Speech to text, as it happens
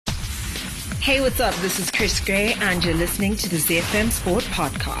Hey, what's up? This is Chris Gray, and you're listening to the ZFM Sport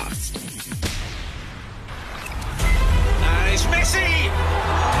Podcast. And it's Messi!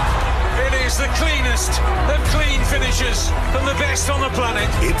 It is the cleanest of clean finishes from the best on the planet.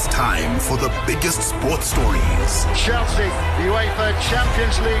 It's time for the biggest sports stories. Chelsea, UEFA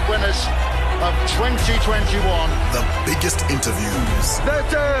Champions League winners of 2021. The biggest interviews. That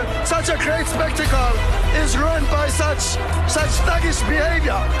such a great spectacle is ruined by such thuggish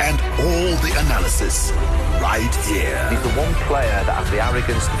behaviour. And all the analysis right here. He's the one player that has the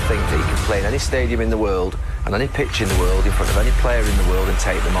arrogance to think that he can play in any stadium in the world and any pitch in the world in front of any player in the world and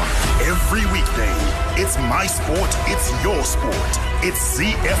take them on. Every weekday, it's my sport, it's your sport. It's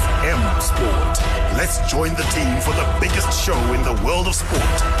ZFM Sport. Let's join the team for the biggest show in the world of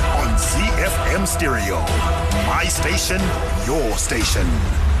sport on ZFM Stereo. My station, your station.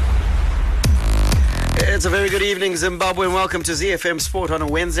 It's a very good evening, Zimbabwe, and welcome to ZFM Sport on a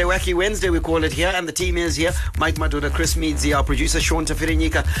Wednesday. Wacky Wednesday, we call it here, and the team is here. Mike Maduda, Chris Meadzi, our producer, Sean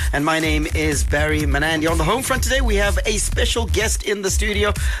Tafirinika, and my name is Barry Manandi. On the home front today, we have a special guest in the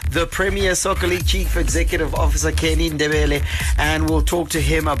studio, the Premier Soccer League Chief Executive Officer, Kenny Ndebele, and we'll talk to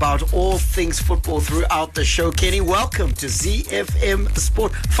him about all things football throughout the show. Kenny, welcome to ZFM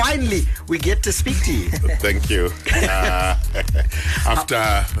Sport. Finally, we get to speak to you. Thank you.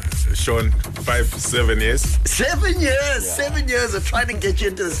 After, Sean, 7 years. 7 years. Yeah. 7 years of trying to get you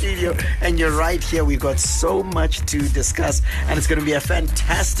into the studio, and you're right here. We've got so much to discuss, and it's going to be a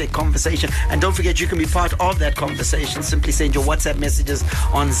fantastic conversation. And don't forget, you can be part of that conversation. Simply send your WhatsApp messages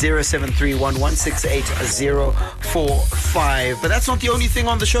on 0731168045. But that's not the only thing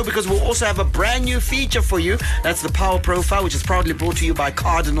on the show, because we'll also have a brand new feature for you. That's the Power Profile, which is proudly brought to you by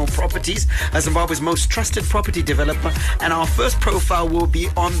Cardinal Properties, Zimbabwe's most trusted property developer. And our first profile will be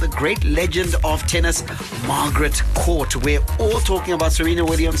on the great legend of tennis, Margaret Court. We're all talking about Serena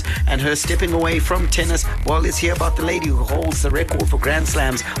Williams and her stepping away from tennis. Well, let's hear about the lady who holds the record for Grand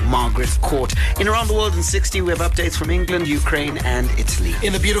Slams, Margaret Court. In Around the World in 60, we have updates from England, Ukraine and Italy.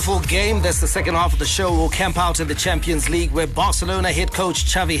 In the beautiful game, that's the second half of the show. We'll camp out in the Champions League, where Barcelona head coach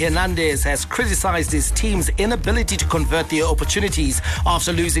Xavi Hernandez has criticized his team's inability to convert their opportunities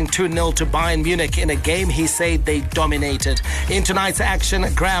after losing 2-0 to Bayern Munich in a game he said they dominated. In tonight's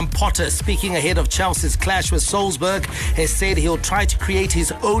action, Graham Potter, speaking ahead of Chelsea's clash with Salzburg, has said he'll try to create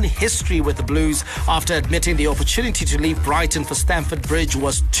his own history with the Blues after admitting the opportunity to leave Brighton for Stamford Bridge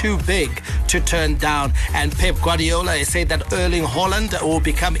was too big to turn down. And Pep Guardiola has said that Erling Haaland will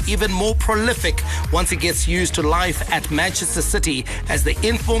become even more prolific once he gets used to life at Manchester City as the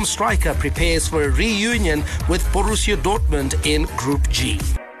informed striker prepares for a reunion with Borussia Dortmund in Group G.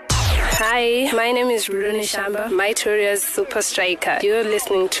 Hi, my name is Rudoni Shamba, Mytoria's super striker. You're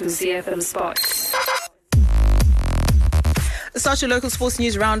listening to ZFM Sports. Start your local sports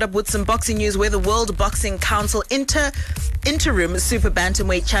news roundup with some boxing news, where the World Boxing Council interim super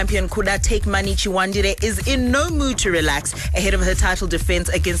bantamweight champion Kuda Mani Chiwandire is in no mood to relax ahead of her title defense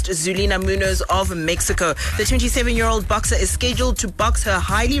against Zulina Munoz of Mexico. The 27-year-old boxer is scheduled to box her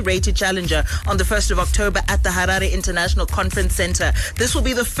highly rated challenger on the 1st of October at the Harare International Conference Center. This will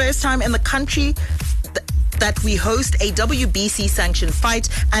be the first time in the country that we host a WBC sanctioned fight,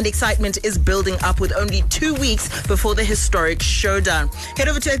 and excitement is building up with only 2 weeks before the historic showdown. Head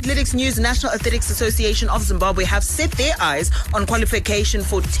over to athletics news. National Athletics Association of Zimbabwe have set their eyes on qualification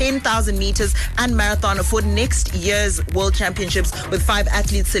for 10,000 meters and marathon for next year's World Championships, with 5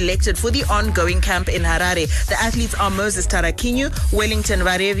 athletes selected for the ongoing camp in Harare. The athletes are Moses Tarakinyu, Wellington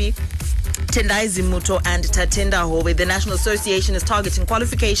Varevi, Tendai Zimuto and Tatenda Howe. The National Association is targeting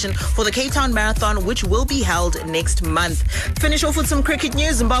qualification for the Cape Town Marathon, which will be held next month. Finish off with some cricket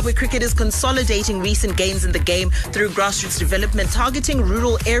news. Zimbabwe cricket is consolidating recent gains in the game through grassroots development targeting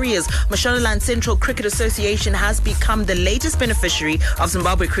rural areas. Mashonaland Central Cricket Association has become the latest beneficiary of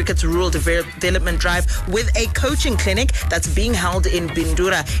Zimbabwe Cricket's rural development drive with a coaching clinic that's being held in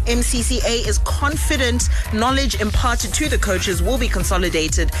Bindura. MCCA is confident knowledge imparted to the coaches will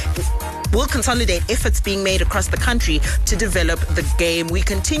consolidate efforts being made across the country to develop the game. We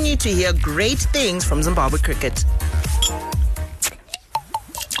continue to hear great things from Zimbabwe cricket.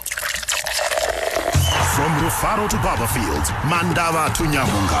 From Rufaro to Barberfield, Mandava to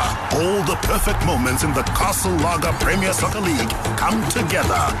Nyamunga, all the perfect moments in the Castle Lager Premier Soccer League come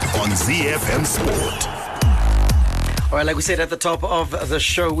together on ZFM Sport. All right, like we said at the top of the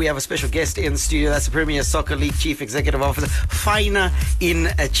show, we have a special guest in the studio. That's the Premier Soccer League Chief Executive Officer, Finer in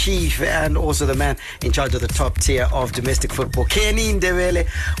Chief, and also the man in charge of the top tier of domestic football, Kenny Ndebele.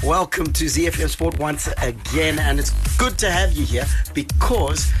 Welcome to ZFM Sport once again, and it's good to have you here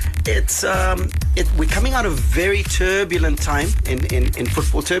because we're coming out of a very turbulent time in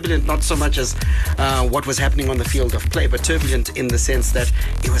football. Turbulent not so much as what was happening on the field of play, but turbulent in the sense that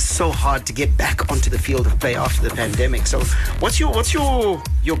it was so hard to get back onto the field of play after the pandemic. So what's your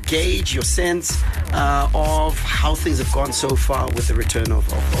gauge, your sense of how things have gone so far with the return of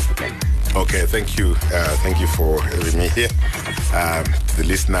the game? Okay, thank you. Thank you for having me here. To the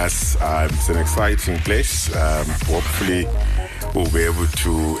listeners, it's an exciting place. Hopefully, we'll be able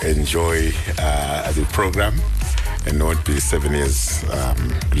to enjoy the program and not be 7 years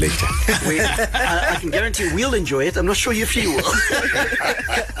later. I can guarantee we'll enjoy it. I'm not sure if you will.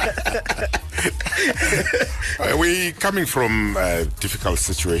 We're coming from a difficult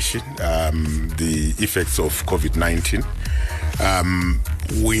situation, the effects of COVID-19.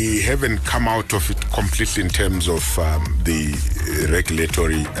 We haven't come out of it completely in terms of the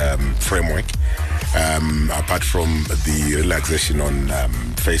regulatory framework, apart from the relaxation on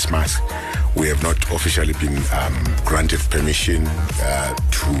face masks. We have not officially been granted permission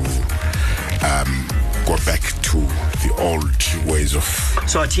to go back to the old ways of...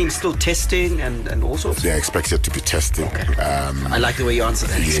 So our team's still testing and all sorts? They're expected to be testing. Okay. I like the way you answer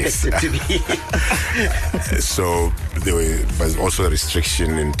that. Yes. Expected to be. So there was also a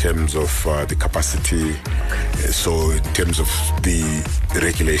restriction in terms of the capacity. So in terms of the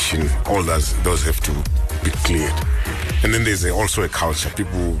regulation, all those have to be cleared. And then there's also a culture.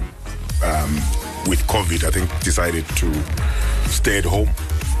 People with COVID, I think, decided to stay at home.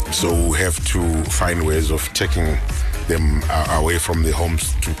 So we have to find ways of taking them away from the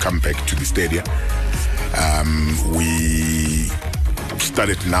homes to come back to the stadium. We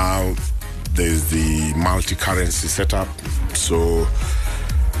started now, there's the multi-currency setup. So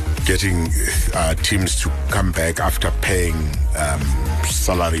getting teams to come back after paying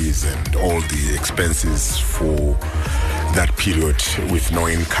salaries and all the expenses for that period with no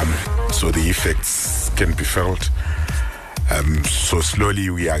income. So the effects can be felt. So slowly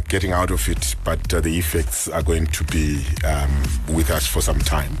we are getting out of it, but the effects are going to be with us for some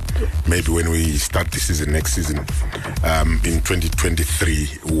time. Maybe when we start the season next season, in 2023,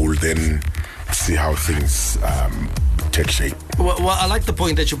 we'll then see how things take shape. Well, I like the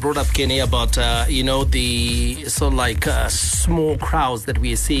point that you brought up, Kenny, about the sort of like small crowds that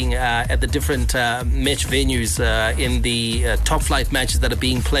we are seeing at the different match venues in the top flight matches that are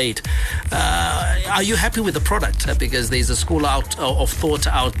being played. Are you happy with the product? Because there's a school of thought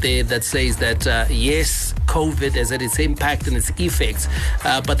out there that says that yes, COVID has had its impact and its effects,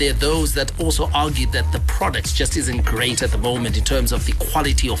 but there are those that also argue that the product just isn't great at the moment in terms of the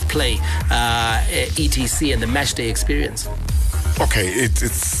quality of play, etc., and the match day experience. Okay,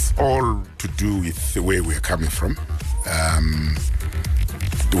 it's all to do with the way we're coming from,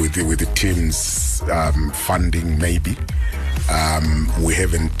 with the team's funding maybe. We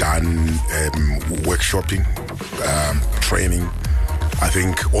haven't done workshopping, training. I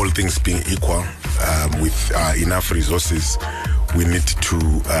think all things being equal, with enough resources, we need to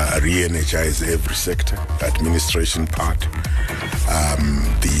re-energize every sector, administration part,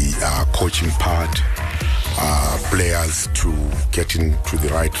 the coaching part, players to get into the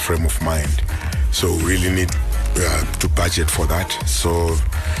right frame of mind. So really need to budget for that. So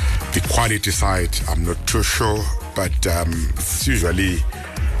the quality side, I'm not too sure, but it's usually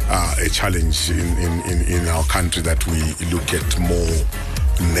a challenge in our country that we look at more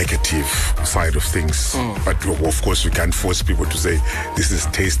negative side of things. But of course we can't force people to say this is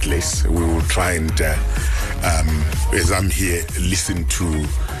tasteless. We will try and as I'm here, listen to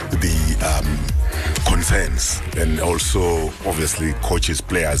the concerns, and also obviously coaches,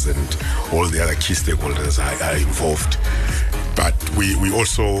 players, and all the other key stakeholders are involved. But we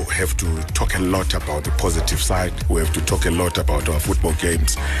also have to talk a lot about the positive side. We have to talk a lot about our football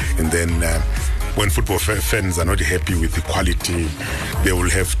games, and then when football fans are not happy with the quality, they will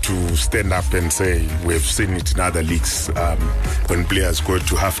have to stand up and say, we've seen it in other leagues. When players go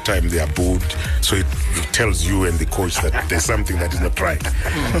to halftime, they are booed. So it tells you and the coach that there's something that is not right.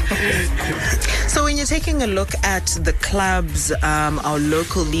 So when you're taking a look at the clubs, our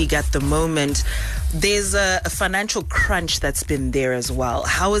local league at the moment, there's a financial crunch that's been there as well.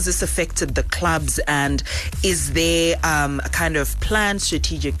 How has this affected the clubs, and is there a kind of planned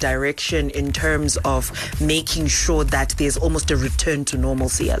strategic direction in terms of making sure that there's almost a return to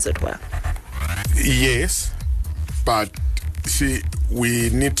normalcy, as it were? Yes, but see, we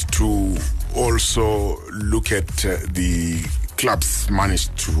need to also look at the clubs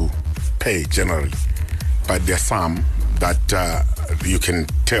managed to pay generally, but there are some that you can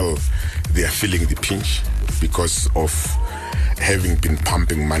tell they are feeling the pinch because of having been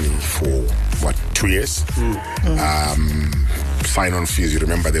pumping money for 2 years. sign-on fees. You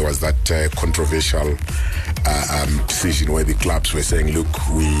remember there was that controversial decision where the clubs were saying, look,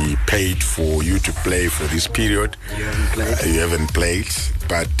 we paid for you to play for this period. You haven't played.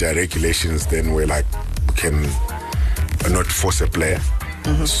 But regulations then were like, we can not force a player.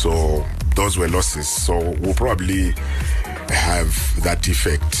 So those were losses. So we'll probably have that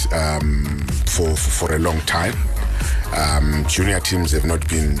effect for a long time. Junior teams have not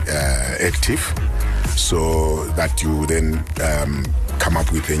been active, so that you then come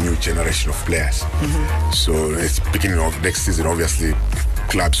up with a new generation of players. So it's beginning of next season, obviously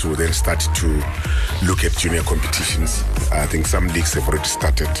clubs will then start to look at junior competitions. I think some leagues have already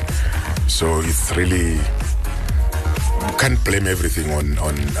started, so it's really, we can't blame everything on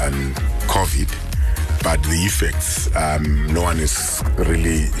COVID, but the effects, no one has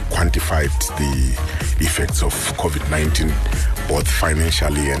really quantified the effects of COVID-19, both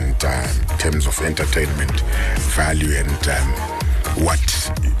financially and in terms of entertainment value and what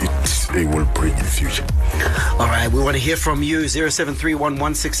it will bring in the future. All right, we want to hear from you.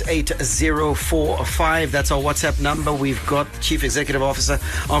 0731168045. That's our WhatsApp number. We've got Chief Executive Officer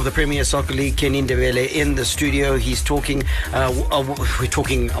of the Premier Soccer League, Kenny Ndebele, in the studio. He's talking, we're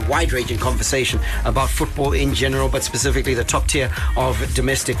talking a wide-ranging conversation about football in general, but specifically the top tier of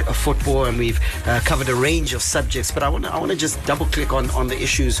domestic football, and we've covered a range of subjects. But I want to just double-click on the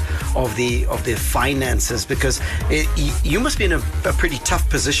issues of the finances, because you must be in a pretty tough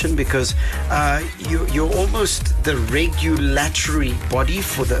position, because you're almost the regulatory body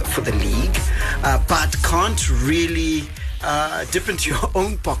for the league, but can't really dip into your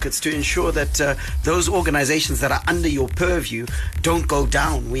own pockets to ensure that those organizations that are under your purview don't go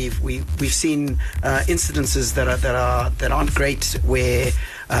down. We've seen incidences that aren't great, where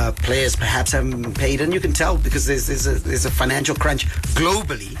players perhaps haven't been paid, and you can tell because there's a financial crunch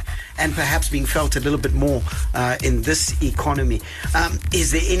globally, and perhaps being felt a little bit more in this economy.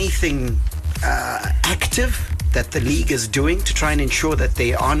 Is there anything active that the league is doing to try and ensure that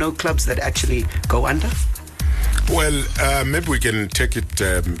there are no clubs that actually go under? Well, maybe we can take it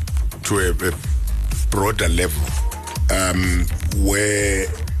to a broader level, where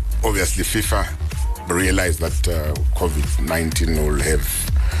obviously FIFA realized that COVID-19 will have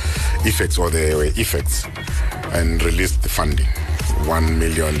effects, or there were effects, and released the funding,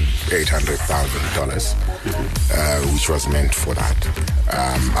 $1,800,000, which was meant for that.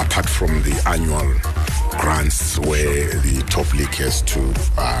 Apart from the annual grants where the top league has to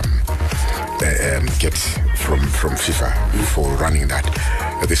get from FIFA for running that,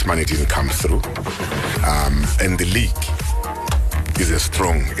 this money didn't come through, and the league is as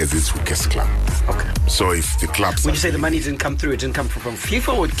strong as its weakest club. Okay. So if the clubs... When you say the money didn't come through, it didn't come from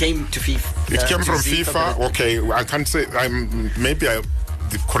FIFA, or it came to FIFA? It came from FIFA. Okay, I can't say...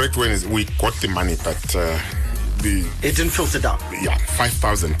 the correct one is we got the money, but it didn't filter down. Yeah,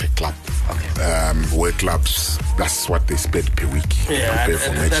 5,000 per club. Okay. Where clubs, that's what they spend per week. Yeah,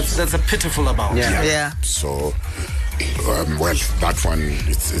 that's a pitiful amount. Yeah. So, well, that one,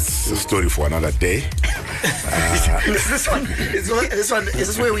 it's a story for another day. This one, is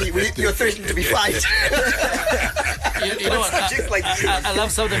this where you're threatening to be fired? You know what? I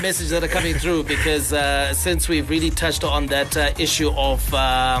love some of the messages that are coming through, because since we've really touched on that issue of,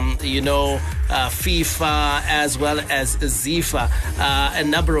 FIFA as well as ZIFA, a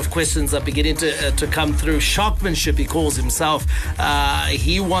number of questions are beginning to come through. Sharkmanship, he calls himself.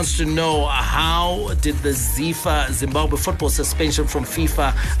 He wants to know, how did the ZIFA Zimbabwe football suspension from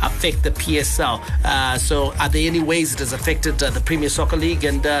FIFA affect the PSL? So are there any ways it has affected the Premier Soccer League?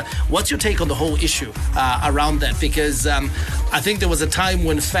 And what's your take on the whole issue around that? Because I think there was a time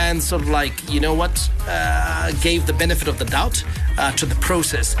when fans sort of gave the benefit of the doubt to the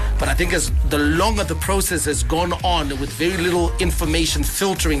process. But I think as the longer the process has gone on, with very little information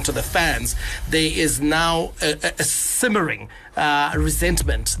filtering to the fans, there is now a simmering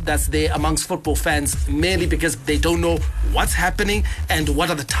resentment that's there amongst football fans, merely because they don't know what's happening and what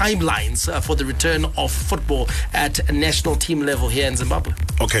are the timelines for the return of football at a national team level here in Zimbabwe.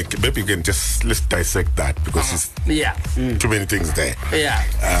 Okay, maybe you can let's dissect that, because it's too many things there. Yeah.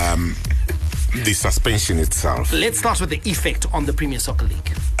 The suspension itself. Let's start with the effect on the Premier Soccer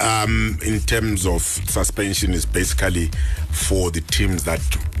League. In terms of suspension, is basically for the teams that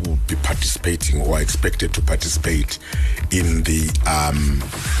will be participating or are expected to participate in the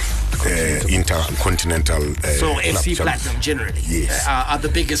intercontinental. So FC Platinum generally, yes, are the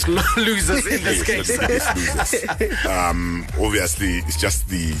biggest losers in this case. Obviously, it's just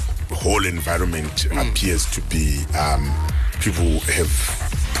the whole environment appears to be. People have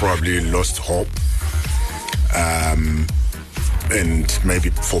probably lost hope, and maybe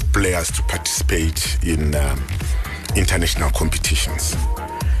for players to participate in international competitions.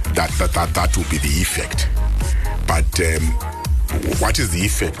 That will be the effect. But what is the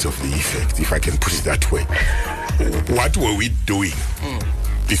effect of the effect, if I can put it that way? What were we doing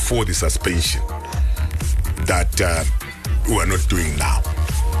before the suspension that we are not doing now?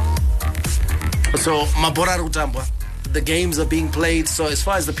 So, Mabora Rutambwa, the games are being played. So, as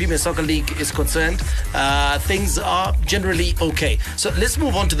far as the Premier Soccer League is concerned, things are generally okay. So, let's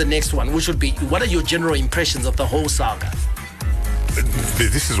move on to the next one, which would be, what are your general impressions of the whole saga?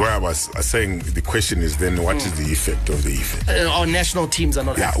 This is why I was saying the question is then what is the effect of the effect? Our national teams are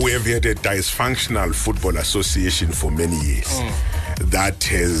not active. We have had a dysfunctional football association for many years that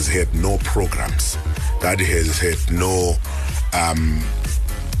has had no programs, that has had no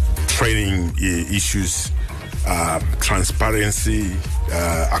training issues, transparency,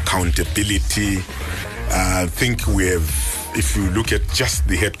 accountability. I think we have, if you look at just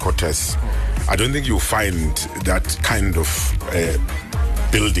the headquarters, I don't think you'll find that kind of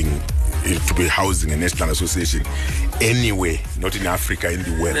building to be housing a national association anywhere, not in Africa, in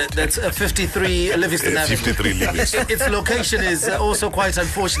the world. That's 53 Livingston Avenue. 53 Livingston. Its location is also quite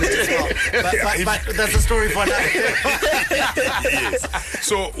unfortunate as well. But that's a story for another day. Yes.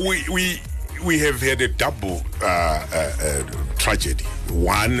 So we have had a double tragedy.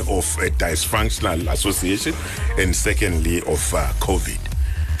 One of a dysfunctional association, and secondly of COVID.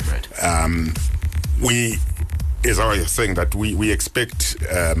 Right. We, as I was saying, that we expect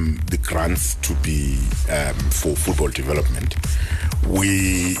the grants to be for football development.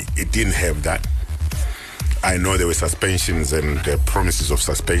 We didn't have that. I know there were suspensions and promises of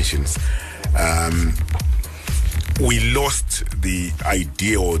suspensions. We lost the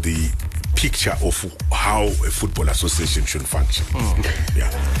idea or the picture of how a football association should function.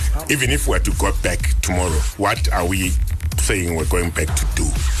 Yeah. Even if we were to go back tomorrow, what are we saying we're going back to do?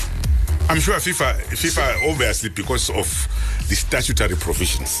 I'm sure FIFA obviously, because of the statutory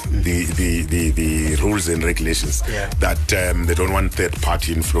provisions, the rules and regulations, that they don't want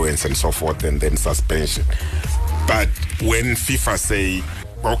third-party influence and so forth, and then suspension. But when FIFA say,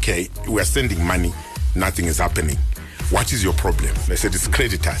 okay, we're sending money, nothing is happening, what is your problem? They said it's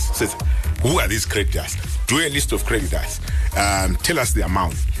creditors. Says, who are these creditors? Do a list of creditors. Tell us the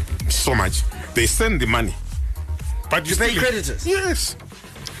amount. So much. They send the money. But you pay creditors? Yes.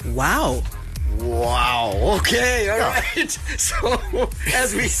 Wow. Okay, all right. So,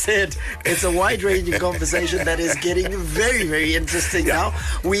 as we said, it's a wide-ranging conversation that is getting very, very interesting now.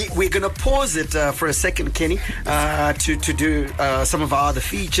 We're going to pause it for a second, Kenny, to do some of our other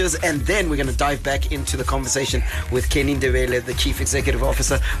features, and then we're going to dive back into the conversation with Kenny Ndebele, the Chief Executive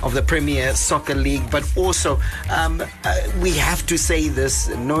Officer of the Premier Soccer League. But also, we have to say this,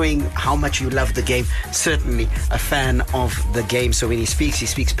 knowing how much you love the game, certainly a fan of the game. So when he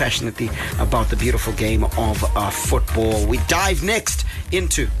speaks passionately about the beautiful game of football. We dive next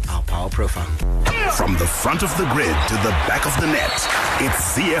into our Power Profile. From the front of the grid to the back of the net,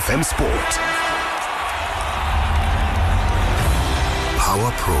 it's ZFM Sport.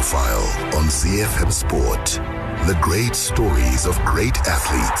 Power Profile on ZFM Sport. The great stories of great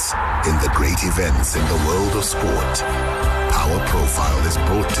athletes in the great events in the world of sport. Power Profile is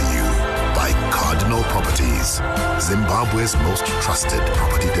brought to you by Cardinal Properties, Zimbabwe's most trusted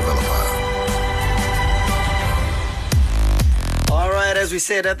property developer. As we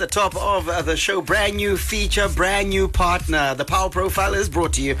said at the top of the show, brand new feature, brand new partner. The Power Profile is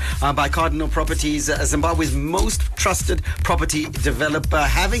brought to you by Cardinal Properties, Zimbabwe's most trusted property developer,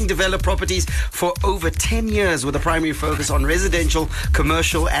 having developed properties for over 10 years with a primary focus on residential,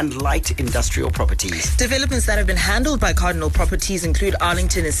 commercial and light industrial properties. Developments that have been handled by Cardinal Properties include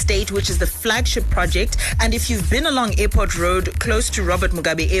Arlington Estate, which is the flagship project. And if you've been along Airport Road, close to Robert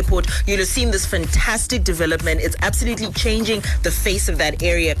Mugabe Airport, you'll have seen this fantastic development. It's absolutely changing the face of that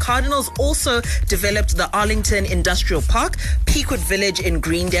area. Cardinals also developed the Arlington Industrial Park, Peakwood Village in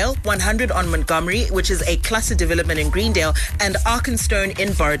Greendale, 100 on Montgomery, which is a cluster development in Greendale, and Arkenstone in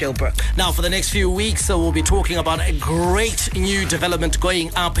Borrowdale Brook. Now, for the next few weeks, we'll be talking about a great new development going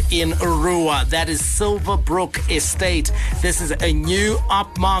up in Ruwa. That is Silverbrook Estate. This is a new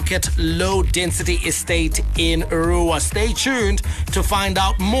upmarket, low-density estate in Ruwa. Stay tuned to find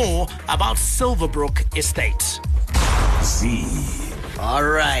out more about Silverbrook Estate. All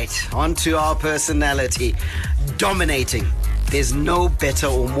right, on to our personality. Dominating. There's no better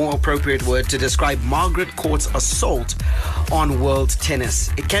or more appropriate word to describe Margaret Court's assault on world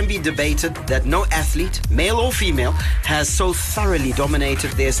tennis. It can be debated that no athlete, male or female, has so thoroughly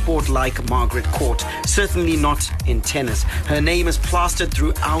dominated their sport like Margaret Court. Certainly not in tennis. Her name is plastered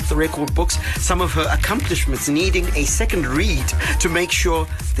throughout the record books, some of her accomplishments needing a second read to make sure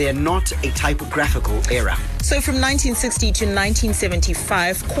They're not a typographical error. So from 1960 to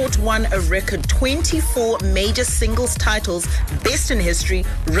 1975, Court won a record 24 major singles titles, best in history,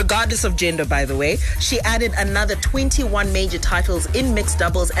 regardless of gender, by the way. She added another 21 major titles in mixed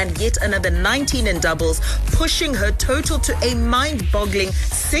doubles and yet another 19 in doubles, pushing her total to a mind-boggling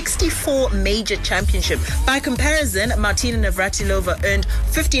 64 major championships. By comparison, Martina Navratilova earned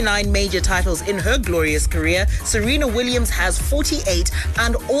 59 major titles in her glorious career. Serena Williams has 48,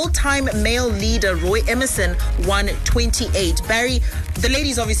 and all-time male leader Roy Emerson won 28. Barry, the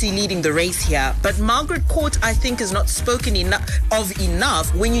lady's obviously leading the race here, but Margaret Court, I think, is not spoken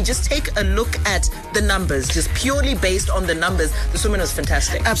enough when you just take a look at the numbers, just purely based on the numbers. This woman is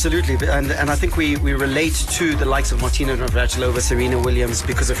fantastic. Absolutely, and I think we relate to the likes of Martina Navratilova, Serena Williams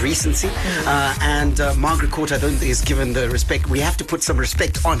because of recency, and Margaret Court, I don't think, is given the respect. We have to put some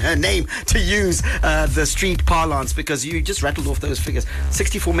respect on her name, to use the street parlance, because you just rattled off those figures.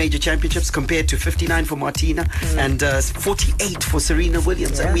 64 major championships compared to 59 for Martina and 48 for Serena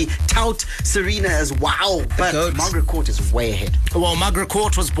Williams. And we tout Serena as wow, but Margaret Court is way ahead. Well, Margaret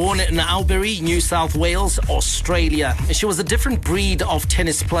Court was born in Albury, New South Wales, Australia. She was a different breed of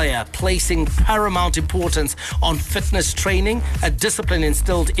tennis player, placing paramount importance on fitness training, a discipline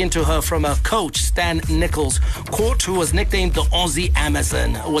instilled into her from her coach, Stan Nichols. Court, who was nicknamed the Aussie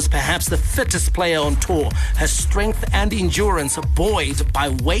Amazon, was perhaps the fittest player on tour. Her strength and endurance buoyed by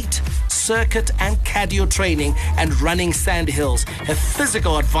weight, circuit and cardio training and running sand hills. Her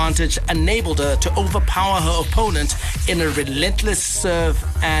physical advantage enabled her to overpower her opponent in a relentless serve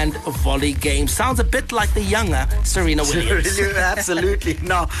and volley game. Sounds a bit like the younger Serena Williams. Absolutely.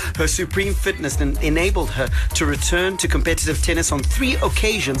 Now, her supreme fitness enabled her to return to competitive tennis on 3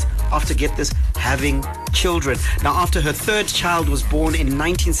 occasions after, get this, having children. Now, after her third child was born in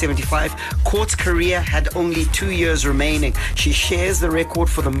 1975, Court's career had only 2 years remaining. She shares the record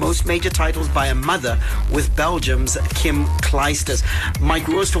for the most major titles by a mother with Belgium's Kim Clijsters. Mike,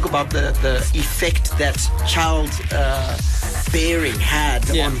 we always talk about the effect that child bearing had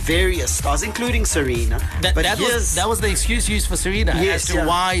on various stars, including Serena. That was the excuse used for Serena as to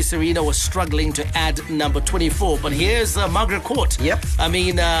why Serena was struggling to add number 24. But here's Margaret Court. Yep. I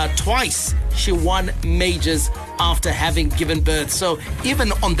mean, twice she won majors after having given birth. So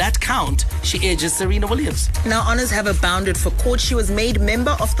even on that count, she edges Serena Williams. Now, honours have abounded for Court. She was made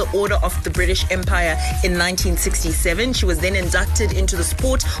member of the Order of the British Empire in 1967. She was then inducted into the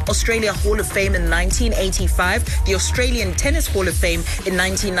Sport Australia Hall of Fame in 1985, the Australian Tennis Hall of Fame in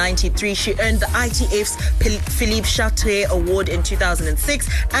 1993. She earned the ITF's Philippe Chatrier Award in 2006,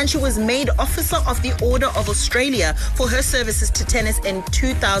 and she was made Officer of the Order of Australia for her services to tennis in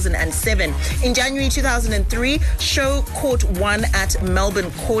 2007. In January 2003, Show Court won at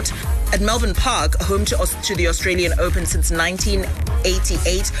Melbourne Park, home to the Australian Open since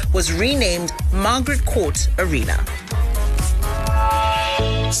 1988, was renamed Margaret Court Arena.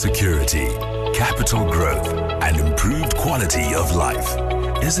 Security, capital growth, and improved quality of life.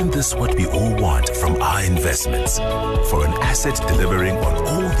 Isn't this what we all want from our investments? For an asset delivering on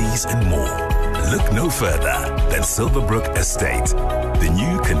all these and more, look no further than Silverbrook Estate, the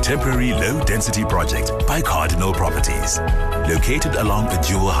new contemporary low-density project by Cardinal Properties. Located along a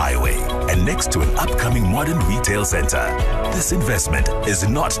dual highway and next to an upcoming modern retail center, this investment is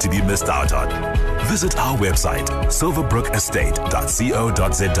not to be missed out on. Visit our website,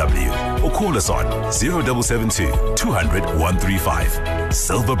 silverbrookestate.co.zw, or call us on 0772 200 135.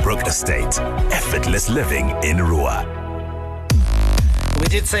 Silverbrook Estate, effortless living in Rua. We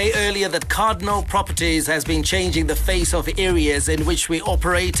did say earlier that Cardinal Properties has been changing the face of areas in which we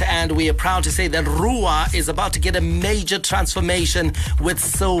operate, and we are proud to say that Rua is about to get a major transformation with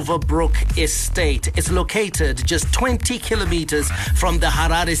Silverbrook Estate. It's located just 20 kilometers from the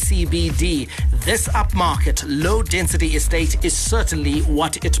Harare CBD. This upmarket, low-density estate is certainly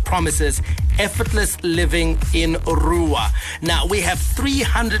what it promises: effortless living in Rua. Now, we have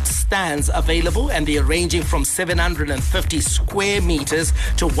 300 stands available, and they're ranging from 750 square meters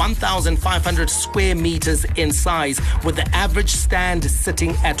to 1,500 square meters in size, with the average stand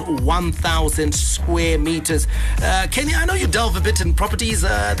sitting at 1,000 square meters. Kenny, I know you delve a bit in properties.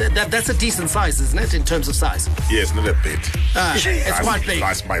 That's a decent size, isn't it, in terms of size? Yes, not a bit. It's quite big.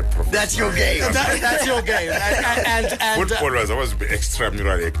 That's my problem. That's your game. That's your game. And football was always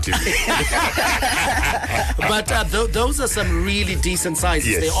extramural activity. But those are some really decent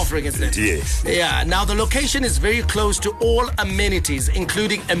sizes they're offering, isn't it? Yes. Yeah. Now, the location is very close to all amenities,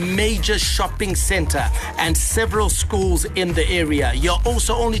 including a major shopping center and several schools in the area. You're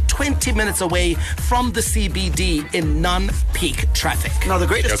also only 20 minutes away from the CBD in non-peak traffic. Now, the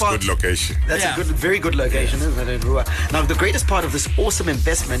greatest That's part... good location. That's a very good location, isn't it, in Rua? Now, the greatest part of this awesome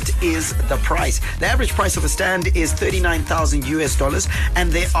investment is the price. The average price of a stand is $39,000,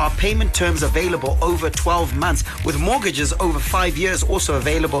 and there are payment terms available over 12 months, with mortgages over 5 years also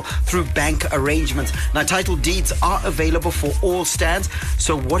available through bank arrangements. Now, title deeds are available for all stands,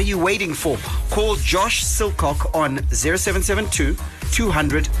 so what are you waiting for? Call Josh Silcock on 0772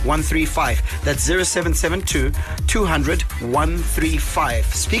 200 135. That's 0772 200 135.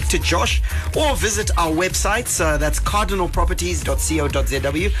 Speak to Josh or visit our websites. That's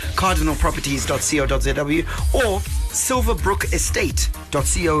cardinalproperties.co.zw, cardinalproperties.co.zw, or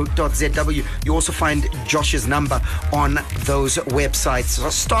silverbrookestate.co.zw. You also find Josh's number on those websites. So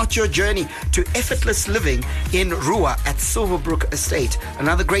start your journey to effortless living in Rua at Silverbrook Estate.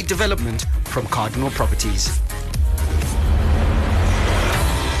 Another great development from Cardinal Properties.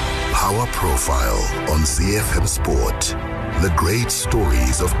 Power Profile on ZFM Sport. The great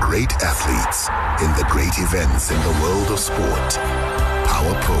stories of great athletes in the great events in the world of sport.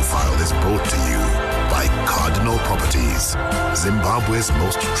 Power Profile is brought to you by Cardinal Properties, Zimbabwe's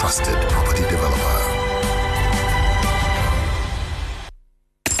most trusted property developer.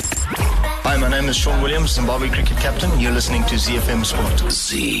 Hi, my name is Sean Williams, Zimbabwe cricket captain. You're listening to ZFM Sport.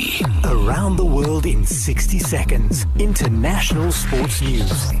 Z. Around the world in 60 seconds. International sports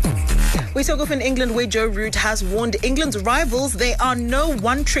news. We talk off in England, where Joe Root has warned England's rivals they are no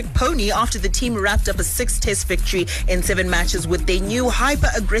one-trick pony after the team wrapped up a 6-test victory in 7 matches with their new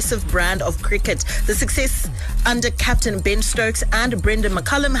hyper-aggressive brand of cricket. The success under captain Ben Stokes and Brendan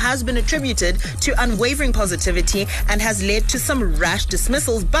McCullum has been attributed to unwavering positivity and has led to some rash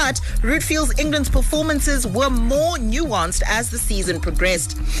dismissals, but Root feels England's performances were more nuanced as the season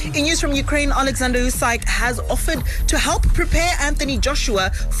progressed. In news from Ukraine, Alexander Usyk has offered to help prepare Anthony Joshua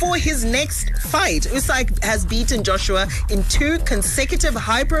for his next fight. Usyk has beaten Joshua in 2 consecutive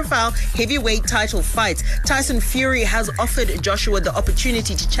high-profile heavyweight title fights. Tyson Fury has offered Joshua the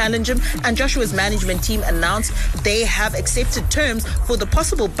opportunity to challenge him, and Joshua's management team announced they have accepted terms for the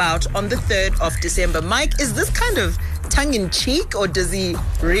possible bout on the 3rd of December. Mike, is this kind of tongue-in-cheek, or does he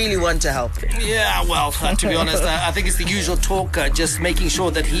really want to help? Yeah, well, to be honest, I think it's the usual talk, just making sure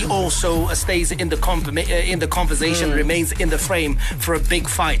that he also stays in the conversation, remains in the frame for a big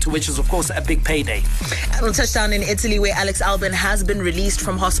fight, which is, of course, a big payday. And we'll touch down in Italy, where Alex Albon has been released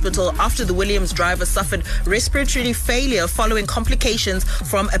from hospital after the Williams driver suffered respiratory failure following complications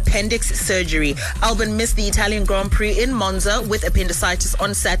from appendix surgery. Albon missed the Italian Grand Prix in Monza with appendicitis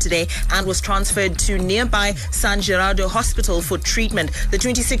on Saturday and was transferred to nearby San Gerardo Hospital for treatment. The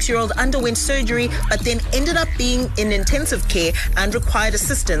 26-year-old underwent surgery but then ended up being in intensive care and required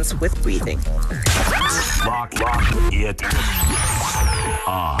assistance with breathing. Lock it.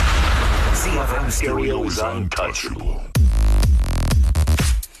 ZFM Stereo's Untouchable.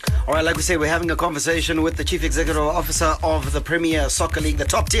 All right, like we say, we're having a conversation with the Chief Executive Officer of the Premier Soccer League, the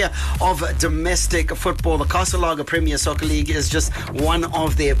top tier of domestic football. The Castle Lager Premier Soccer League is just one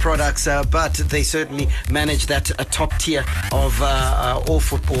of their products, but they certainly manage that top tier of all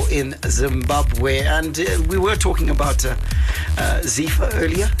football in Zimbabwe. And we were talking about ZIFA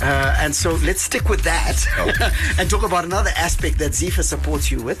earlier, and so let's stick with that and talk about another aspect that ZIFA supports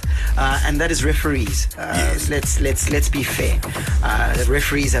you with, and that is referees. Yes. Let's be fair. The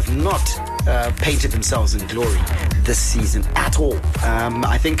referees have not painted themselves in glory this season at all.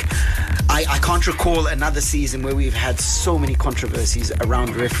 I think I can't recall another season where we've had so many controversies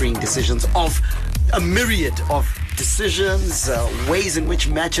around refereeing decisions, of a myriad of decisions, ways in which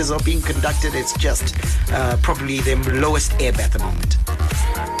matches are being conducted. It's just probably the lowest ebb at the moment.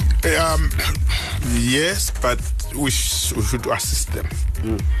 Yes, but we should assist them.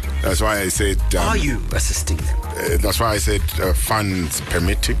 That's why I said... are you assisting them? That's why I said funds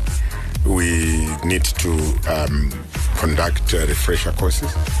permitting, we need to conduct refresher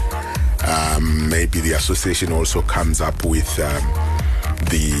courses. Maybe the association also comes up with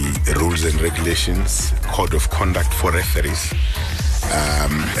the rules and regulations, code of conduct for referees,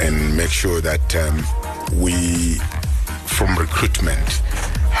 and make sure that we, from recruitment,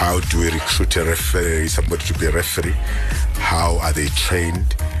 how do we recruit a referee, somebody to be a referee? How are they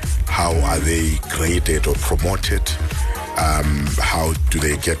trained? How are they graded or promoted? How do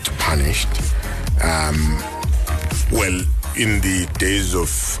they get punished? Well, in the days of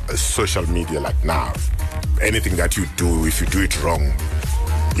social media like now, anything that you do, if you do it wrong,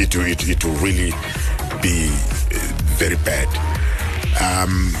 It will really be very bad.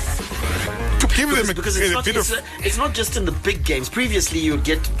 To give them because a bit of... it's not just in the big games. Previously, you'd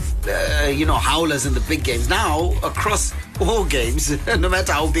get howlers in the big games. Now, across all games, no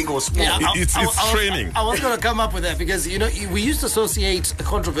matter how big or small. Yeah, it's training. I was going to come up with that because, we used to associate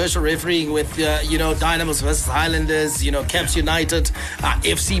controversial refereeing with, Dynamos versus Highlanders, Caps United,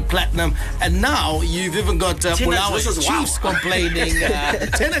 FC Platinum. And now you've even got Bulawayo Chiefs complaining,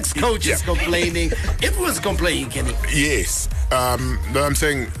 Tenex coaches complaining. Everyone's complaining, Kenny. Yes. No, I'm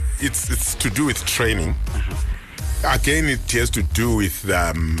saying it's to do with training. Again, it has to do with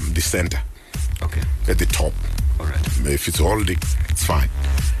the center. Okay. At the top. All right. If it's holding, it's fine.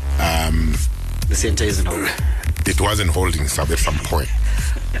 The center isn't holding. It wasn't holding at some point.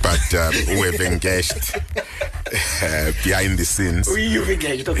 But we've engaged behind the scenes. You've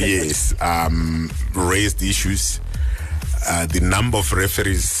engaged, okay. Yes. Raised issues. The number of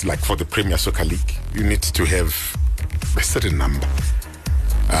referees, like for the Premier Soccer League, you need to have a certain number.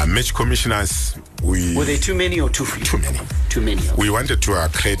 Match commissioners, were they too many or too few? Too many. Too many. Okay. We wanted to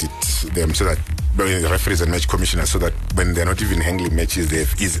accredit them so that the referees and match commissioners, so that when they're not even handling matches, they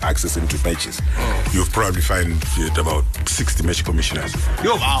have easy access into matches. You'll probably find about 60 match commissioners.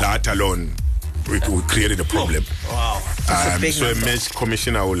 Wow. That alone, we created a problem. Wow. So a match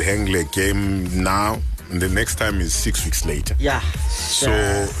commissioner will handle a game now, and the next time is 6 weeks later. Yeah.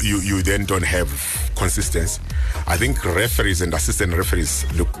 So you then don't have consistency. I think referees and assistant referees,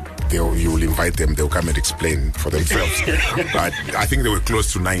 look, you will invite them, they'll come and explain for themselves. But I think they were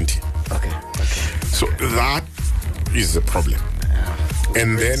close to 90. Okay. So that is the problem.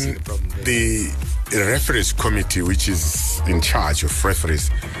 And then the referees committee, which is in charge of referees,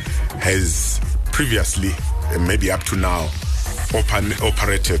 has previously, and maybe up to now,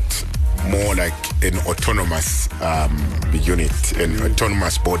 operated more like an autonomous unit, an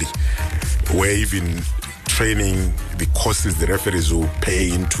autonomous body, where even training, the courses the referees will pay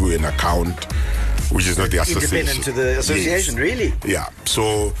into an account, which is not the association. Independent to the association, yes. Really? Yeah.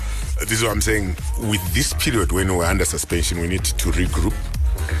 So this is what I'm saying. With this period when we're under suspension, we need to regroup,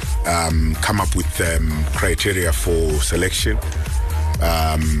 come up with criteria for selection,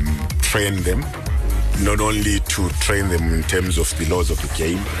 train them, not only to train them in terms of the laws of the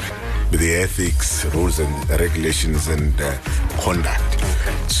game, but the ethics, rules and regulations and conduct.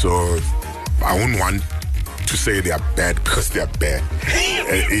 Okay. So I wouldn't want to say they are bad because they are bad.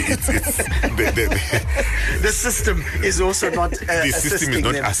 The system is also not the system is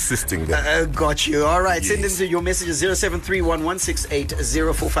not them. Assisting them. Got you. All right. Yes. Send in your messages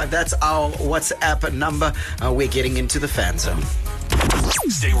 0731168045. That's our WhatsApp number. We're getting into the fan zone.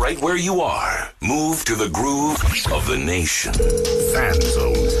 Stay right where you are. Move to the groove of the nation. Fan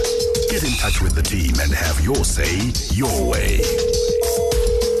Zone. Get in touch with the team and have your say your way.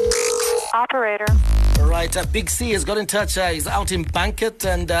 Operator. All right, Big C has got in touch. He's out in Banket,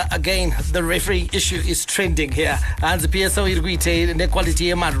 and again, the referee issue is trending here. And the PSO irguite ne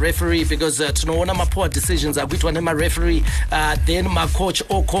quality my referee because tunaona ma poor decisions akuitwa ne ma referee then my coach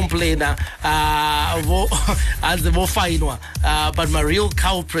or complainer as vo finwa but my real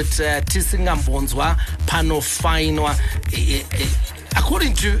culprit tisingambonzwa pano finwa.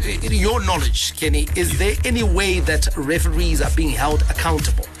 According to your knowledge, Kenny, is there any way that referees are being held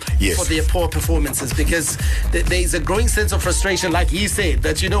accountable for their poor performances? Because there's a growing sense of frustration, like he said,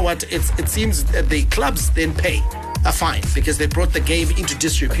 that, you know what, it seems that the clubs then pay a fine because they brought the game into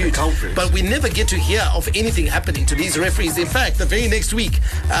disrepute. But we never get to hear of anything happening to these referees. In fact, the very next week,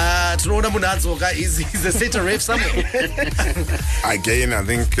 Tunaona Munadzoga is a center ref somewhere. Again, I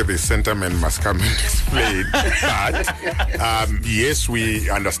think the sentiment must come and explain. But yes, we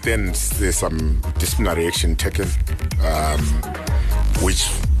understand there's some disciplinary action taken, which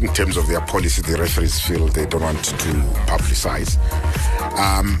in terms of their policy, the referees feel they don't want to publicize.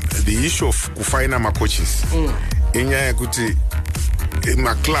 The issue of kufaina ma coaches, inyaya kuti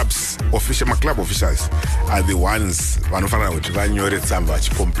ma club officials are the ones vanofana kuti vanyore tsamba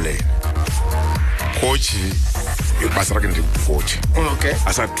vachicomplain. Coach basa rake ndi coach. Okay.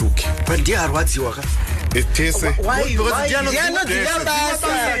 Asatuki. But ndiye arwadziwa ka. Etese. Why?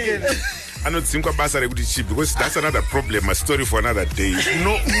 Anodzingwa basa rekuti cheap because that's another problem, a story for another day.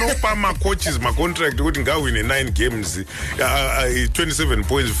 No pama coaches my contract kuti ngawine 9 games 27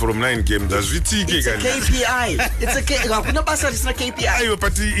 points from 9 games. It's a KPI. It's a KPI.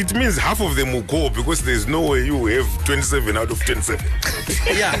 But it means half of them will go because there's no way you have 27 out of 27.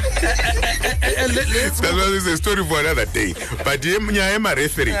 Yeah. That's why it's a story for another day. But Nyama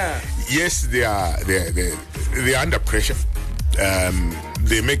referee, yes, they are under pressure.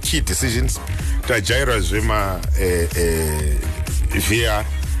 They make key decisions. Jaira Zuma via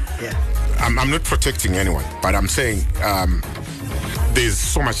Yeah. I'm not protecting anyone, but I'm saying there's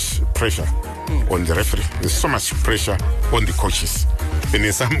so much pressure on the referee. There's so much pressure on the coaches. And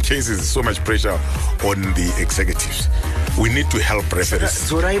in some cases, there's so much pressure on the executives. We need to help referees.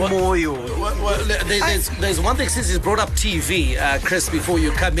 There's one thing, since he's brought up TV, Chris, before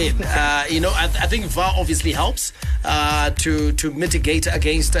you come in. I think VAR obviously helps to mitigate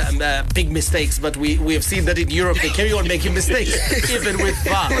against big mistakes, but we have seen that in Europe they carry on making mistakes even with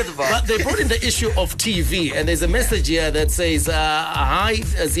VAR. But they brought in the issue of TV, and there's a message here that says, hi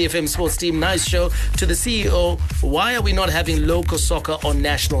ZFM Sports Team, nice show. To the CEO, why are we not having local soccer on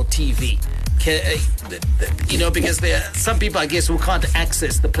national TV? Because there are some people, I guess, who can't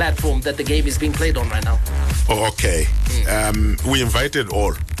access the platform that the game is being played on right now. Oh, okay. We invited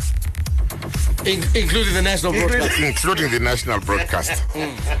all. Including the national broadcast. Including the national broadcast.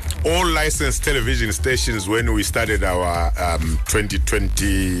 All licensed television stations, when we started our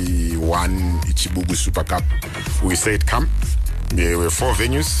 2021 Ichibubu Super Cup, we said, come. There were 4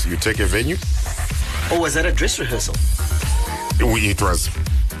 venues. You take a venue. Oh, was that a dress rehearsal? It was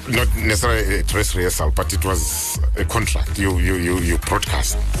not necessarily a dress rehearsal, but it was a contract. You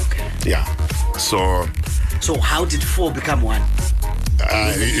broadcast. Okay. Yeah. So how did 4 become 1?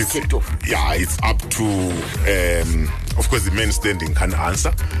 It's kicked off. Yeah, it's up to of course the men standing can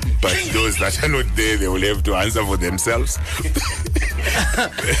answer, but those that are not there, they will have to answer for themselves.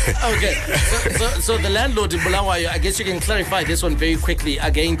 Okay, so the landlord in Bulawayo, I guess you can clarify this one very quickly,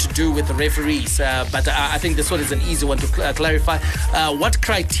 again to do with the referees, but I think this one is an easy one to clarify. What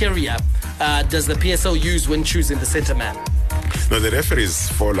criteria does the PSL use when choosing the centre man? No, the referees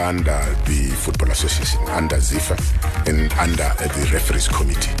fall under the Football Association, under ZIFA, and under the referees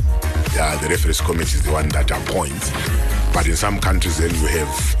committee. The referees committee is the one that appoints. But in some countries, then you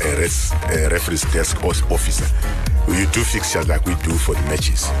have a referees desk officer. You do fixtures like we do for the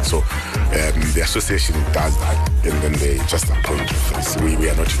matches. So the association does that, and then they just appoint referees. We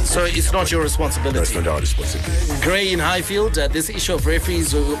are not. So it's not your responsibility. No, it's not our responsibility. Gray in Highfield, this issue of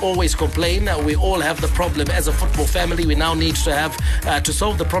referees, we always complain. We all have the problem as a football family. We now need to have to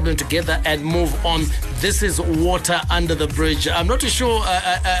solve the problem together and move on. This is water under the bridge. I'm not too sure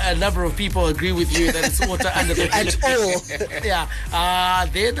a number of people agree with you that it's water under the bridge. At all. Yeah.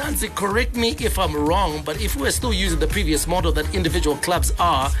 There, Nancy, correct me if I'm wrong, but if we're still using the previous model that individual clubs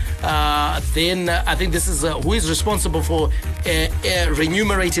are, then I think this is who is responsible for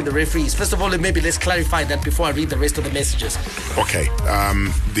remunerating the referees. First of all, maybe let's clarify that before I read the rest of the messages. Okay.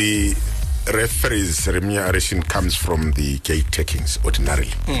 The referees' remuneration comes from the gate takings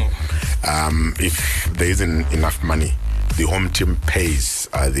ordinarily. If there isn't enough money, the home team pays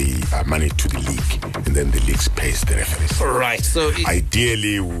the money to the league, and then the league pays the referees. Right. So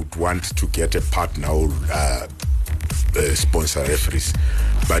ideally, we would want to get a partner or sponsor referees,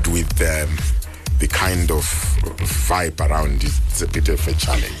 but with the kind of vibe around it, it's a bit of a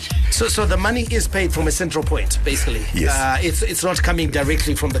challenge. So the money is paid from a central point, basically. Yes. It's not coming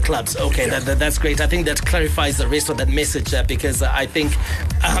directly from the clubs. Okay, yeah. That's great. I think that clarifies the rest of that message because I think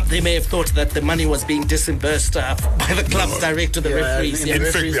they may have thought that the money was being disbursed by the clubs direct to the referees. In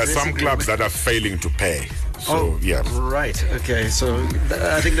fact, there are some clubs that are failing to pay. So, yeah. Right. Okay. So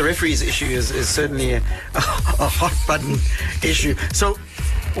I think the referees issue is certainly a hot button issue. So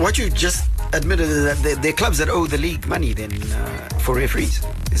what you just admitted is that there are clubs that owe the league money then for referees.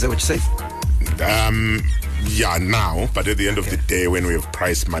 Is that what you're saying? Yeah, now, but at the end of the day, when we have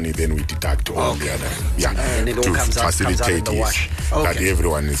prize money, then we deduct all the other. Yeah, and it all to comes out facilitate in the wash. that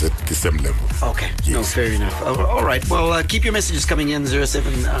everyone is at the same level. Okay, yes. No, fair enough. All right, well, keep your messages coming in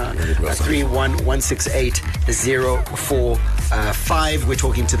 0731168045. We're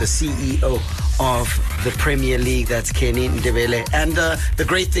talking to the CEO of the Premier League, that's Kenny Ndebele. And the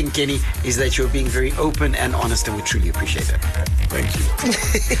great thing, Kenny, is that you're being very open and honest, and we truly appreciate that. Thank you.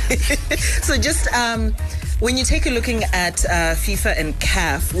 So just when you take a looking at FIFA and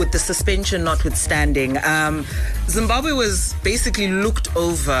CAF, with the suspension notwithstanding, Zimbabwe was basically looked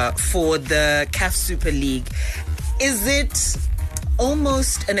over for the CAF Super League. Is it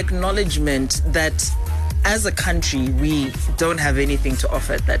almost an acknowledgement that as a country we don't have anything to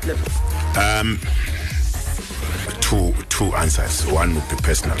offer at that level? Two answers. One would be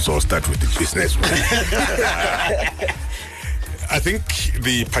personal, so I'll start with the business one. I think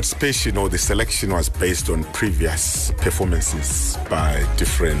the participation or the selection was based on previous performances by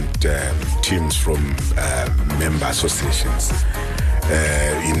different teams from member associations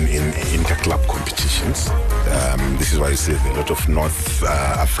in inter-club competitions. This is why you see a lot of North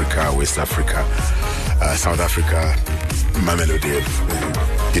Africa, West Africa, South Africa, Mamelodi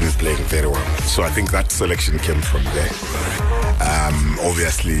didn't play very well. So I think that selection came from there.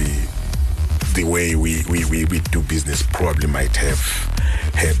 Obviously, the way we do business probably might have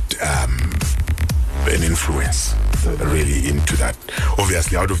had an influence really into that.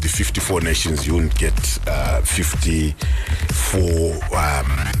 Obviously, out of the 54 nations, you won't get 54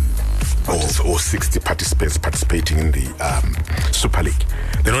 or 60 participants participating in the Super League.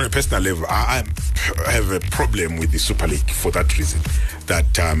 Then on a personal level, I have a problem with the Super League for that reason,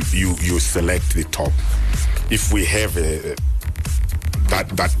 that you select the top. If we have that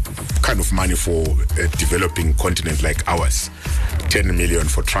kind of money for a developing continent like ours, 10 million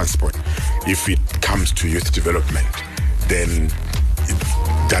for transport, if it comes to youth development, then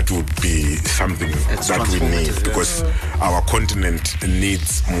that would be something that we need, because our continent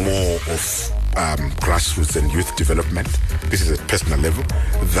needs more of grassroots and youth development. This is a personal level,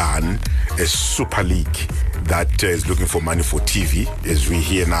 than a Super League that is looking for money for TV. As we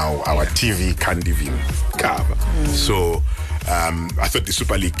hear now, our TV can't even cover. So I thought the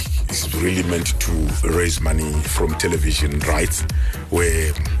Super League is really meant to raise money from television rights,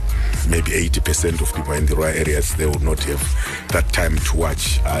 where maybe 80% of people in the rural areas, they will not have that time to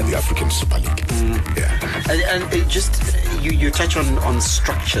watch the African Super League. And just you touch on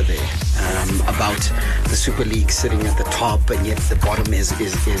structure there, about the Super League sitting at the top and yet the bottom is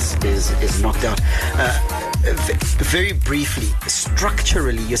knocked out. Very briefly,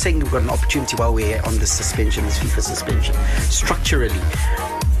 structurally, you're saying we've got an opportunity while we're on this suspension, this FIFA suspension. Structurally,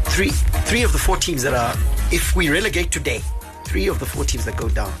 three of the 4 teams that are, if we relegate today, 3 of the 4 teams that go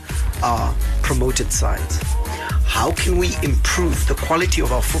down are promoted sides. How can we improve the quality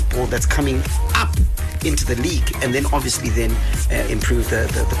of our football that's coming up into the league, and then obviously improve the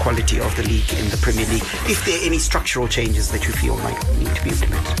quality of the league in the Premier League, if there are any structural changes that you feel might need to be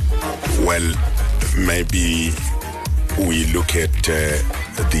implemented? Well, maybe we look at the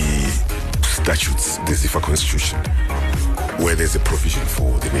statutes, the FIFA Constitution, where there's a provision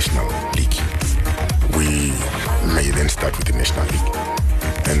for the National League. We may then start with the National League,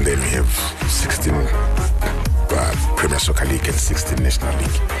 and then we have 16 Premier Soccer League and 16 National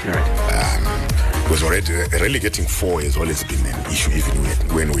League. Because already relegating 4 has always been an issue, even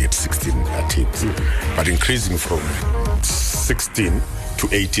when we had 16 teams. But increasing from 16 to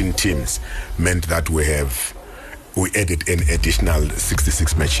 18 teams meant that we added an additional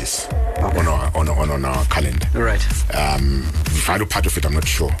 66 matches on our calendar. The final part of it, I'm not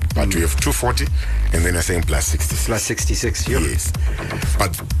sure. But we have 240, and then I think plus 66. Plus 66, yes.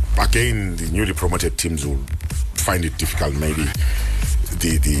 But again, the newly promoted teams will find it difficult. Maybe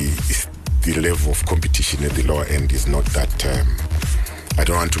the level of competition at the lower end is not that. I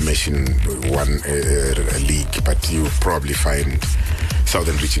don't want to mention one league, but you probably find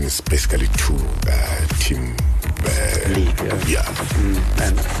Southern Region is basically 2 team league.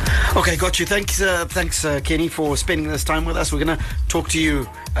 Okay, got you. Thanks, Kenny, for spending this time with us. We're going to talk to you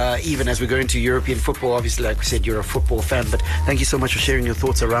even as we go into European football. Obviously, like we said, you're a football fan, but thank you so much for sharing your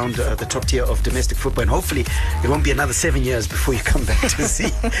thoughts around the top tier of domestic football. And hopefully, it won't be another 7 years before you come back to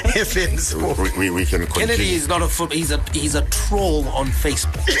see FM Sport. We can continue. Kennedy is not a football. He's a troll on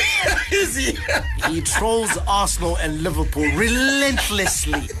Facebook. Is he? He trolls Arsenal and Liverpool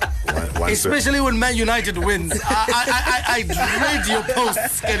relentlessly. Especially when Man United wins. I read your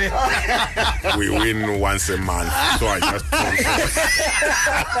posts, Kenny. We win once a month, so I just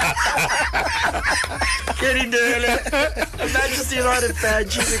Kenny Ndwele, Manchester United fan,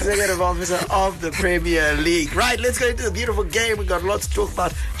 Chief Executive Officer of the Premier League. Right, let's go into the beautiful game. We've got lots to talk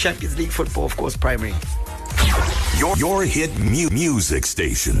about. Champions League football, of course, primary. Your hit music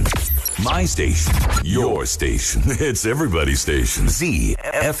station. My station. Your station. It's everybody's station.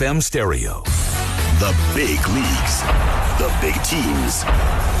 ZFM Stereo. The big leagues. The big teams.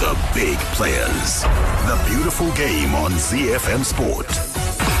 The big players. The beautiful game on ZFM Sport.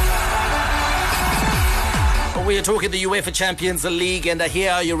 We are talking the UEFA Champions League, and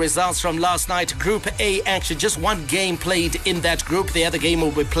here are your results from last night. Group A action, just one game played in that group. The other game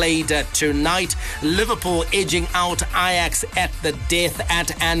will be played tonight. Liverpool edging out Ajax at the death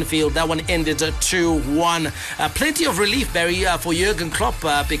at Anfield. That one ended 2-1. Plenty of relief, Barry, for Jurgen Klopp,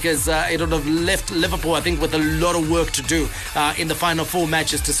 because it would have left Liverpool, I think, with a lot of work to do in the final 4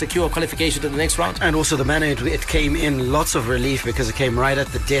 matches to secure qualification to the next round. And also the manner it came in, lots of relief, because it came right at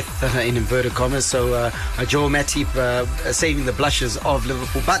the death, in inverted commas. So Joe Matip saving the blushes of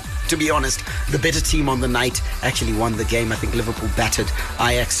Liverpool. But to be honest, the better team on the night actually won the game. I think Liverpool battered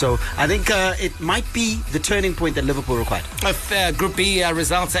Ajax. So I think it might be the turning point that Liverpool required. Group B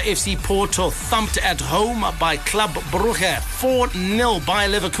results: FC Porto thumped at home by Club Brugge 4-0 by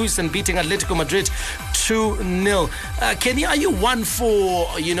Leverkusen, beating Atletico Madrid 2-0. Kenny, are you one for,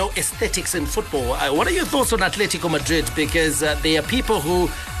 aesthetics in football? What are your thoughts on Atletico Madrid? Because there are people who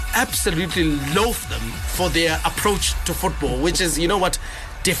absolutely loathe them for their approach to football, which is,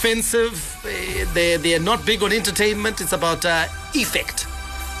 defensive. They're not big on entertainment. It's about effect.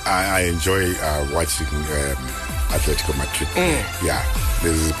 I enjoy watching Atletico Madrid. Yeah,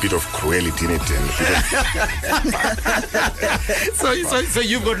 there's a bit of cruelty in it. So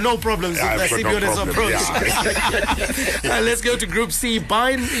you've got no problems with Simeone's approach. Yeah. Let's go to Group C.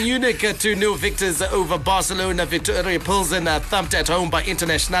 Bayern Munich 2-0 victors over Barcelona. Victoria Pilsen thumped at home by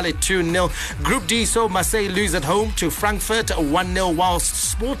Internazionale 2-0. Group D saw Marseille lose at home to Frankfurt 1-0, whilst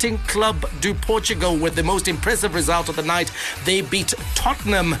Sporting Club do Portugal with the most impressive result of the night. They beat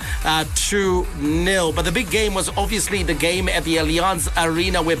Tottenham 2-0. But the big game was obviously the game at the Allianz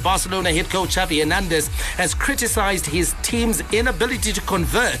Arena, where Barcelona head coach Xavi Hernandez has criticized his team's inability to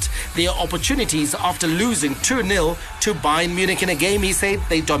convert their opportunities after losing 2-0 to Bayern Munich in a game he said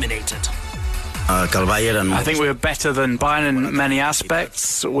they dominated. I think we were better than Bayern in many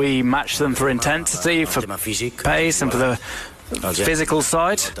aspects. We matched them for intensity, for pace and for the physical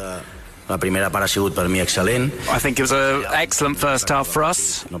side. I think it was an excellent first half for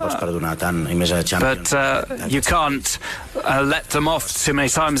us, but you can't let them off too many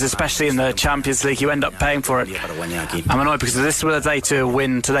times, especially in the Champions League. You end up paying for it. I'm annoyed because this was a day to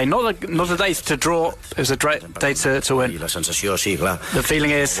win today, not a day to draw. It was a day to win. The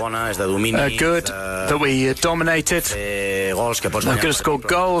feeling is good, that we dominated. We could have scored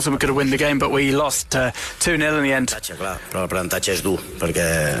goals and we could have won the game, but we lost 2-0 in the end.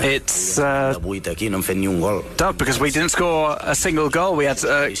 It's because we didn't score a single goal. We had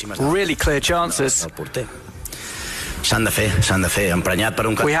really clear chances.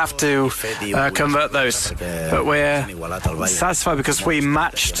 We have to convert those, but we're satisfied because we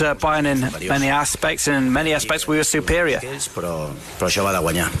matched Bayern in many aspects, and in many aspects we were superior. We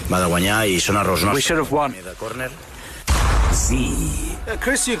should have won.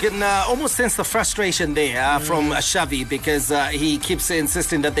 Chris, you can almost sense the frustration there from Xavi, because he keeps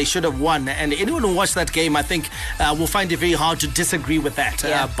insisting that they should have won, and anyone who watched that game, I think, will find it very hard to disagree with that.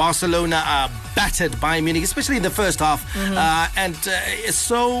 Barcelona battered Bayern Munich, especially in the first half, and it's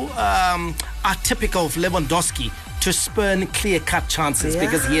so atypical of Lewandowski to spurn clear-cut chances,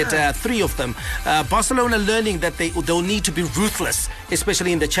 because he had 3 of them. Barcelona learning that they'll need to be ruthless,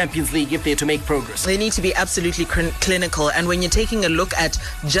 especially in the Champions League, if they're to make progress. They need to be absolutely clinical. And when you're taking a look at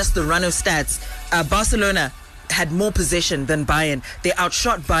just the run of stats, Barcelona had more possession than Bayern. They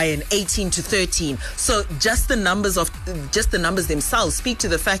outshot Bayern 18-13. So just the numbers themselves speak to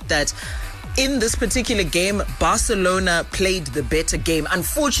the fact that in this particular game, Barcelona played the better game.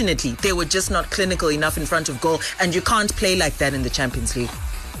 Unfortunately, they were just not clinical enough in front of goal, and you can't play like that in the Champions League.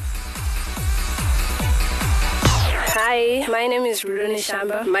 Hi, my name is Rudoni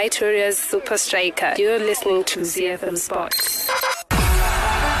Shamba. My Toria's Super Striker. You're listening to ZFM Sports.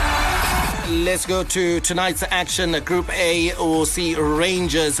 Let's go to tonight's action. Group A will see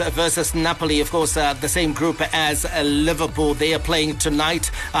Rangers versus Napoli. Of course, the same group as Liverpool. They are playing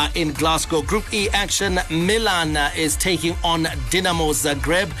tonight in Glasgow. Group E action, Milan is taking on Dinamo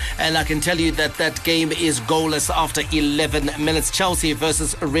Zagreb. And I can tell you that that game is goalless after 11 minutes. Chelsea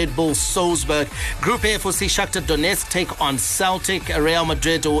versus Red Bull Salzburg. Group F will see Shakhtar Donetsk take on Celtic. Real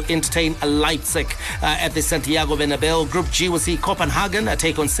Madrid will entertain Leipzig at the Santiago Bernabeu. Group G will see Copenhagen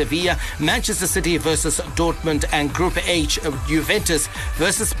take on Sevilla. Manchester City versus Dortmund, and Group H, Juventus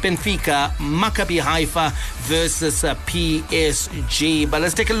versus Benfica, Maccabi Haifa versus PSG. But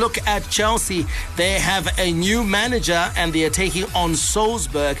let's take a look at Chelsea. They have a new manager and they are taking on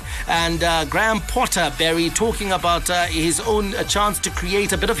Salzburg. And Graham Potter, Barry, talking about his own chance to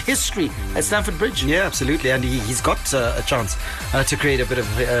create a bit of history at Stamford Bridge. Yeah, absolutely. And he's got a chance to create a bit of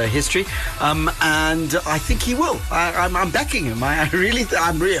history. And I think he will. I'm backing him. I'm really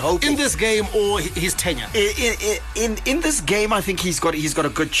hoping. In this game or his tenure? In this game, I think he's got a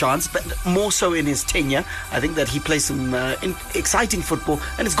good chance, but more so in his tenure. I think that he plays some exciting football,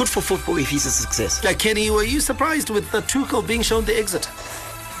 and it's good for football if he's a success. Kenny, were you surprised with Tuchel being shown the exit?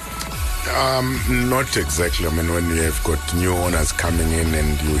 Not exactly. I mean, when you have got new owners coming in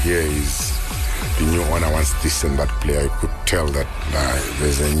and you hear the new owner wants this and that player, you could tell that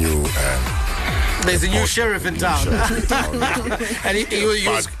there's a new... There's a new sheriff in town. And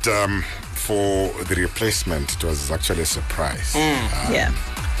for the replacement, it was actually a surprise. Yeah.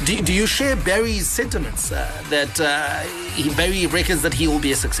 Do you share Barry's sentiments that Barry reckons that he will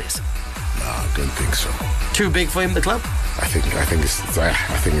be a success? No, I don't think so. Too big for him, the club? I think it's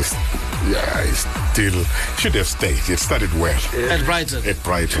still should have stayed. It started well. At Brighton.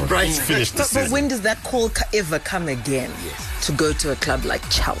 Finished the season. But when does that call ever come again to go to a club like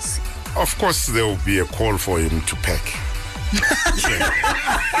Chelsea? Of course, there will be a call for him to pack.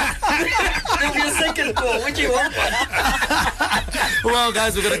 There'll be a second call. Would you want one? Well,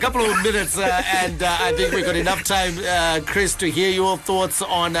 guys, we've got a couple of minutes and I think we've got enough time, Chris, to hear your thoughts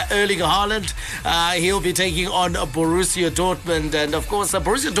on Erling Haaland. He'll be taking on Borussia Dortmund. And, of course,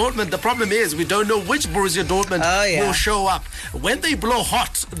 Borussia Dortmund, the problem is we don't know which Borussia Dortmund will show up. When they blow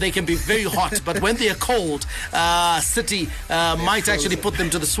hot, they can be very hot. But when they're cold, City might actually put them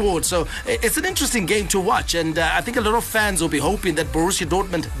to the sword. So it's an interesting game to watch. And I think a lot of fans will be hoping that Borussia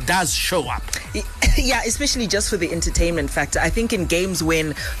Dortmund does show up. Yeah, especially just for the entertainment factor. I think in games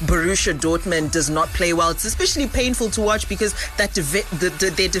when Borussia Dortmund does not play well, it's especially painful to watch because that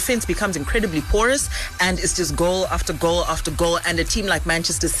their defense becomes incredibly porous and it's just goal after goal after goal. And a team like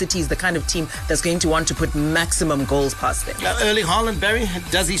Manchester City is the kind of team that's going to want to put maximum goals past them. Erling Haaland, Barry,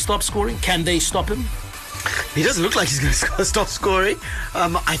 does he stop scoring? Can they stop him? He doesn't look like he's going to stop scoring.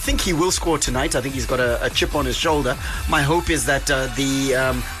 I think he will score tonight. I think he's got a chip on his shoulder. My hope is that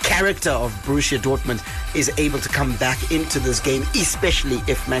the character of Borussia Dortmund is able to come back into this game, especially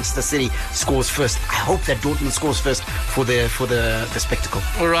if Manchester City scores first. I hope that Dortmund scores first for the spectacle.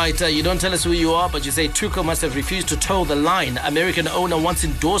 All right, you don't tell us who you are, but you say Tuchel must have refused to toe the line. American owner wants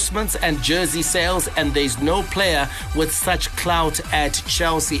endorsements and jersey sales, and there's no player with such clout at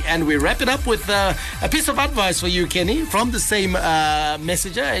Chelsea. And we wrap it up with a piece of advice for you, Kenny, from the same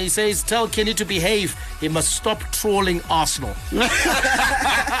messenger. He says, tell Kenny to behave. He must stop trolling Arsenal.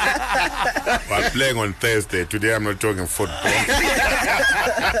 But playing on Thursday, today I'm not talking football.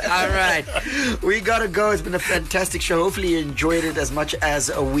 All right, we gotta go. It's been a fantastic show. Hopefully you enjoyed it as much as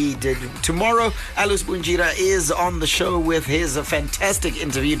we did. Tomorrow, Alus Bunjira is on the show with his fantastic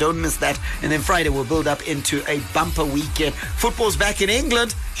interview. Don't miss that. And then Friday we'll build up into a bumper weekend. Football's back in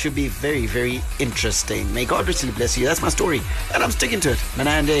England. Should be very, very interesting. May God richly bless you. That's my story, and I'm sticking to it.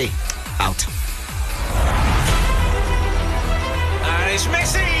 Menande out. And it's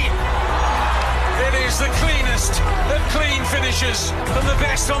Messi. It is the cleanest of clean finishers and the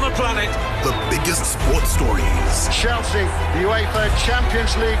best on the planet. The biggest sports stories. Chelsea, UEFA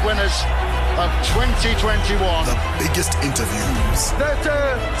Champions League winners of 2021. The biggest interviews. That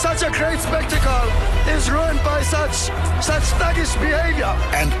such a great spectacle is ruined by such thuggish behaviour.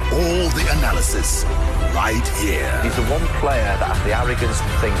 And all the analysis right here. He's the one player that has the arrogance to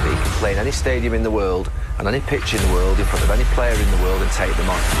think that he can play in any stadium in the world and any pitch in the world in front of any player in the world and take them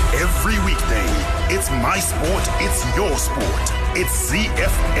on. Every weekday, it's my sport, it's your sport. It's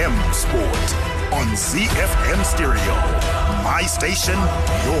ZFM Sport on ZFM Stereo. My station,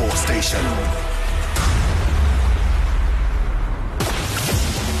 your station.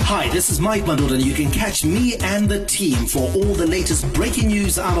 Hi, this is Mike Madoda, and you can catch me and the team for all the latest breaking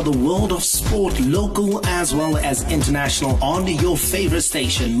news out of the world of sport, local as well as international, on your favorite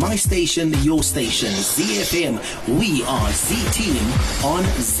station, my station, your station, ZFM. We are Z Team on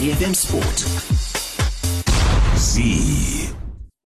ZFM Sport. Z.